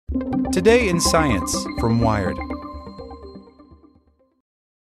Today in Science from Wired.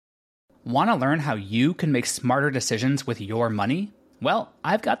 Want to learn how you can make smarter decisions with your money? Well,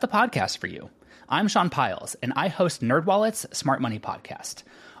 I've got the podcast for you. I'm Sean Piles, and I host NerdWallet's Smart Money Podcast.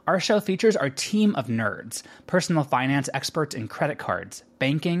 Our show features our team of nerds, personal finance experts in credit cards,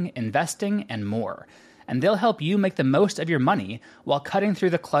 banking, investing, and more. And they'll help you make the most of your money while cutting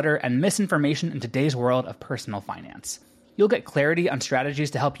through the clutter and misinformation in today's world of personal finance. You'll get clarity on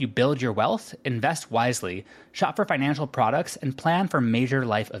strategies to help you build your wealth, invest wisely, shop for financial products, and plan for major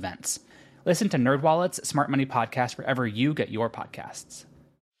life events. Listen to NerdWallet's Smart Money Podcast wherever you get your podcasts.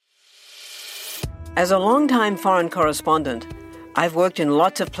 As a longtime foreign correspondent, I've worked in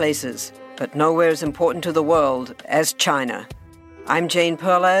lots of places, but nowhere as important to the world as China. I'm Jane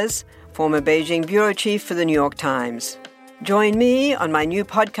Perlez, former Beijing bureau chief for the New York Times. Join me on my new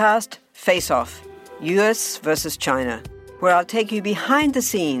podcast, Face Off, U.S. versus China, where I'll take you behind the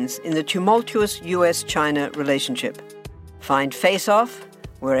scenes in the tumultuous U.S.-China relationship. Find Face Off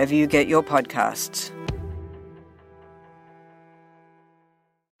wherever you get your podcasts.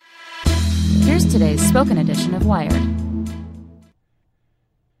 Here's today's spoken edition of Wired.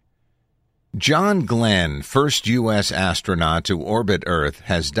 John Glenn, first U.S. astronaut to orbit Earth,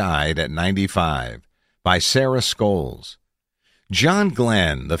 has died at 95. By Sarah Scholes. John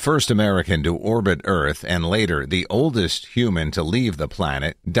Glenn, the first American to orbit Earth and later the oldest human to leave the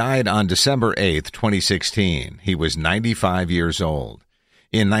planet, died on December 8, 2016. He was 95 years old.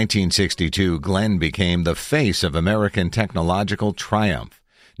 In 1962, Glenn became the face of American technological triumph.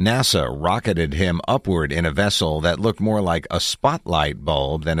 NASA rocketed him upward in a vessel that looked more like a spotlight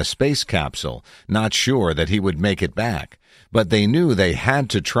bulb than a space capsule, not sure that he would make it back. But they knew they had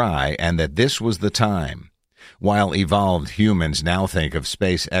to try and that this was the time. While evolved humans now think of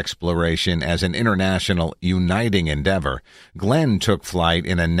space exploration as an international uniting endeavor, Glenn took flight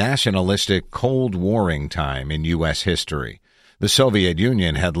in a nationalistic Cold Warring time in U.S. history. The Soviet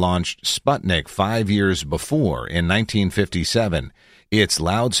Union had launched Sputnik 5 years before, in 1957. Its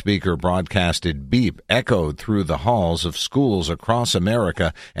loudspeaker broadcasted beep echoed through the halls of schools across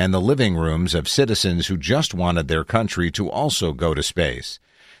America and the living rooms of citizens who just wanted their country to also go to space.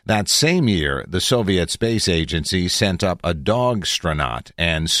 That same year, the Soviet Space Agency sent up a dog-stronaut,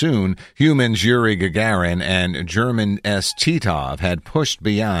 and soon humans Yuri Gagarin and German S. Titov had pushed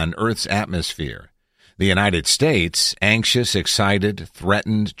beyond Earth's atmosphere. The United States, anxious, excited,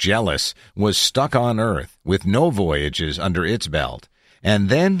 threatened, jealous, was stuck on Earth with no voyages under its belt. And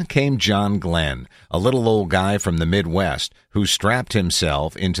then came John Glenn, a little old guy from the Midwest, who strapped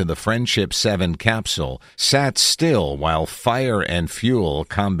himself into the Friendship 7 capsule, sat still while fire and fuel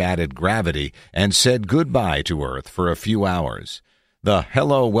combated gravity, and said goodbye to Earth for a few hours. The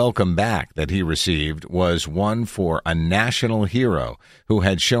hello, welcome back that he received was one for a national hero who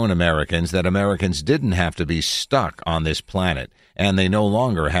had shown Americans that Americans didn't have to be stuck on this planet, and they no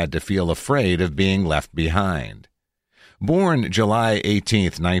longer had to feel afraid of being left behind. Born July 18,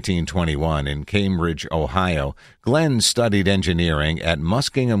 1921, in Cambridge, Ohio, Glenn studied engineering at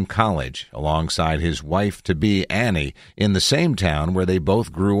Muskingum College alongside his wife-to-be Annie in the same town where they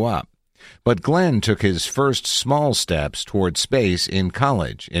both grew up. But Glenn took his first small steps toward space in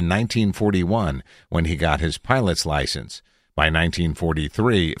college in 1941 when he got his pilot's license. By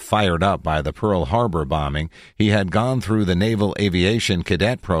 1943, fired up by the Pearl Harbor bombing, he had gone through the Naval Aviation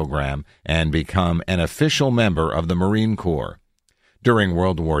Cadet Program and become an official member of the Marine Corps. During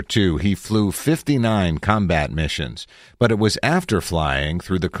World War II, he flew 59 combat missions, but it was after flying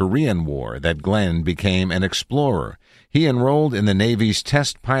through the Korean War that Glenn became an explorer. He enrolled in the Navy's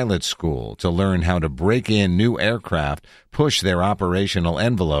Test Pilot School to learn how to break in new aircraft, push their operational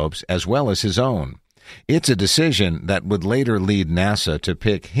envelopes, as well as his own. It's a decision that would later lead NASA to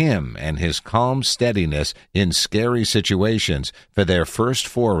pick him and his calm steadiness in scary situations for their first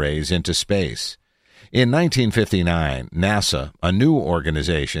forays into space. In 1959, NASA, a new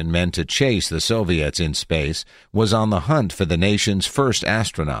organization meant to chase the Soviets in space, was on the hunt for the nation's first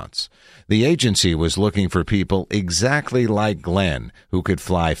astronauts. The agency was looking for people exactly like Glenn, who could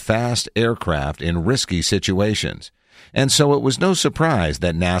fly fast aircraft in risky situations. And so it was no surprise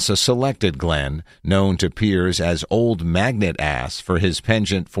that NASA selected Glenn, known to peers as Old Magnet Ass for his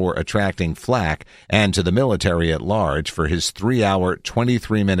penchant for attracting flack, and to the military at large for his 3-hour,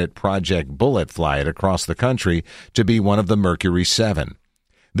 23-minute Project Bullet flight across the country, to be one of the Mercury 7.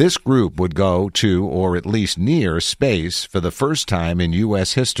 This group would go to, or at least near, space for the first time in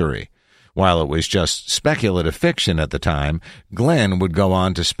U.S. history. While it was just speculative fiction at the time, Glenn would go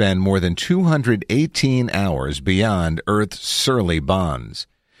on to spend more than 218 hours beyond Earth's surly bonds.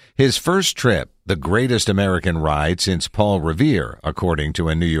 His first trip, the greatest American ride since Paul Revere, according to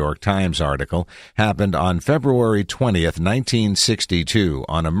a New York Times article, happened on February 20th, 1962,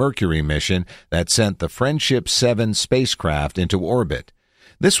 on a Mercury mission that sent the Friendship 7 spacecraft into orbit.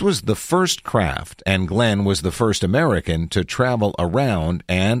 This was the first craft, and Glenn was the first American to travel around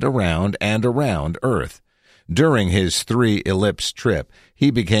and around and around Earth. During his 3-ellipse trip,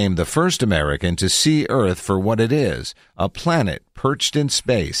 he became the first American to see Earth for what it is, a planet perched in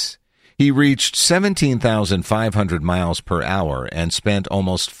space. He reached 17,500 miles per hour and spent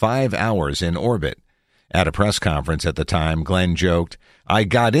almost 5 hours in orbit. At a press conference at the time, Glenn joked, "I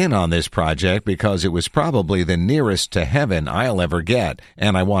got in on this project because it was probably the nearest to heaven I'll ever get,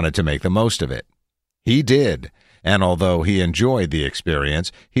 and I wanted to make the most of it." He did, and although he enjoyed the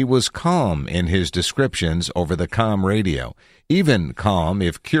experience, he was calm in his descriptions over the comm radio, even calm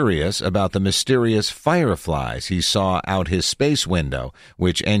if curious about the mysterious fireflies he saw out his space window,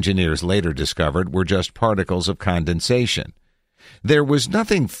 which engineers later discovered were just particles of condensation. There was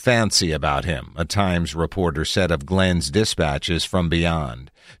nothing fancy about him, a Times reporter said of Glenn's dispatches from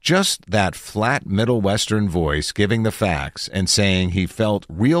beyond. Just that flat Middle Western voice giving the facts and saying he felt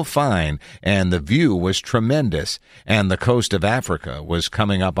real fine and the view was tremendous and the coast of Africa was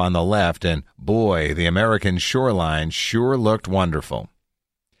coming up on the left and, boy, the American shoreline sure looked wonderful.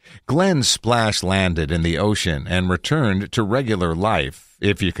 Glenn splash landed in the ocean and returned to regular life,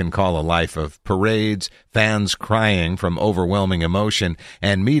 if you can call a life of parades, fans crying from overwhelming emotion,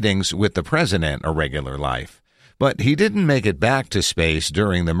 and meetings with the president a regular life. But he didn't make it back to space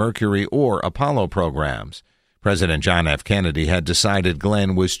during the Mercury or Apollo programs. President John F. Kennedy had decided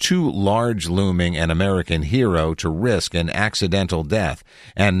Glenn was too large-looming an American hero to risk an accidental death,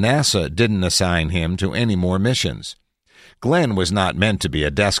 and NASA didn't assign him to any more missions. Glenn was not meant to be a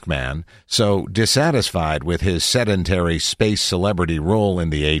desk man, so dissatisfied with his sedentary space celebrity role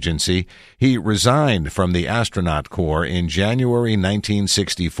in the agency, he resigned from the Astronaut Corps in January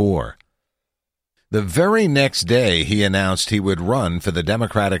 1964. The very next day, he announced he would run for the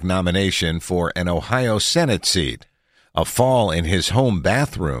Democratic nomination for an Ohio Senate seat. A fall in his home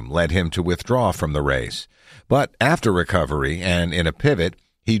bathroom led him to withdraw from the race. But after recovery and in a pivot,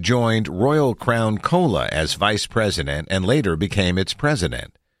 he joined Royal Crown Cola as vice president and later became its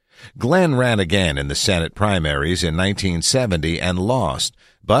president. Glenn ran again in the Senate primaries in 1970 and lost,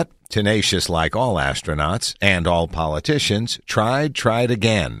 but, tenacious like all astronauts and all politicians, tried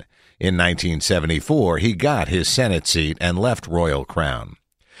again. In 1974, he got his Senate seat and left Royal Crown.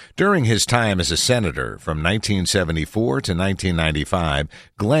 During his time as a senator, from 1974 to 1995,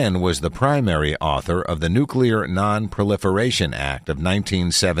 Glenn was the primary author of the Nuclear Non-Proliferation Act of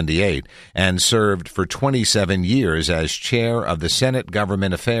 1978 and served for 27 years as chair of the Senate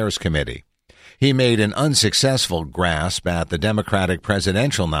Government Affairs Committee. He made an unsuccessful grasp at the Democratic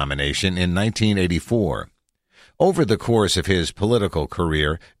presidential nomination in 1984. Over the course of his political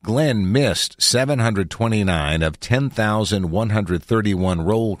career, Glenn missed 729 of 10,131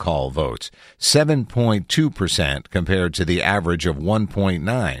 roll call votes, 7.2% compared to the average of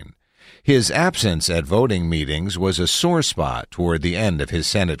 1.9. His absence at voting meetings was a sore spot toward the end of his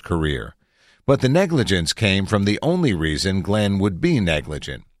Senate career. But the negligence came from the only reason Glenn would be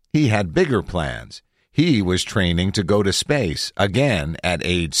negligent. He had bigger plans. He was training to go to space, again at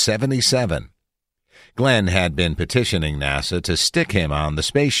age 77. Glenn had been petitioning NASA to stick him on the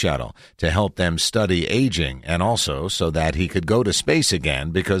space shuttle to help them study aging and also so that he could go to space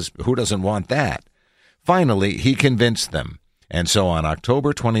again, because who doesn't want that? Finally, he convinced them, and so on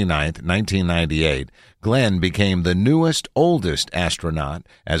October 29, 1998, Glenn became the newest, oldest astronaut,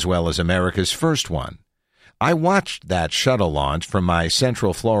 as well as America's first one. I watched that shuttle launch from my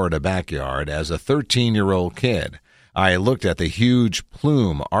Central Florida backyard as a 13-year-old kid. I looked at the huge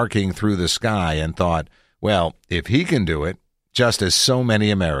plume arcing through the sky and thought, well, if he can do it, just as so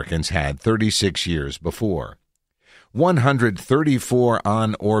many Americans had 36 years before. 134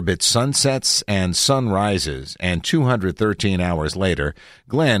 on-orbit sunsets and sunrises, and 213 hours later,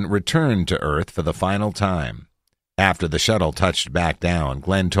 Glenn returned to Earth for the final time. After the shuttle touched back down,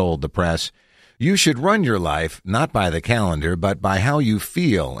 Glenn told the press, "You should run your life not by the calendar, but by how you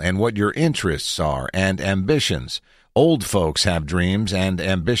feel and what your interests are and ambitions. Old folks have dreams and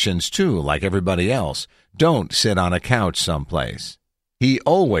ambitions too, like everybody else. Don't sit on a couch someplace." He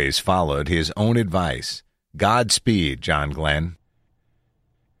always followed his own advice. Godspeed, John Glenn.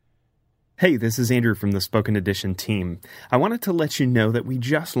 Hey, this is Andrew from the Spoken Edition team. I wanted to let you know that we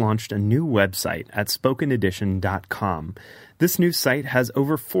just launched a new website at spokenedition.com. This new site has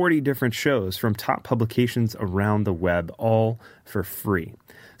over 40 different shows from top publications around the web, all for free.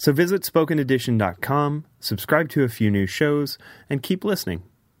 So visit spokenedition.com, subscribe to a few new shows, and keep listening.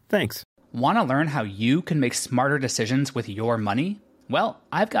 Thanks. Want to learn how you can make smarter decisions with your money? Well,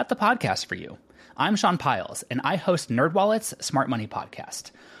 I've got the podcast for you. I'm Sean Piles, and I host NerdWallet's Smart Money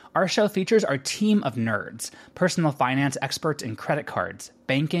Podcast. Our show features our team of nerds, personal finance experts in credit cards,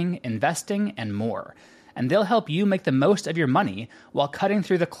 banking, investing, and more. And they'll help you make the most of your money while cutting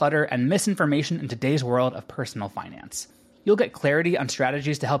through the clutter and misinformation in today's world of personal finance. You'll get clarity on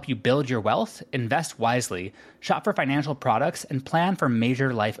strategies to help you build your wealth, invest wisely, shop for financial products, and plan for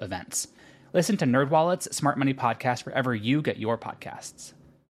major life events. Listen to NerdWallet's Smart Money Podcast wherever you get your podcasts.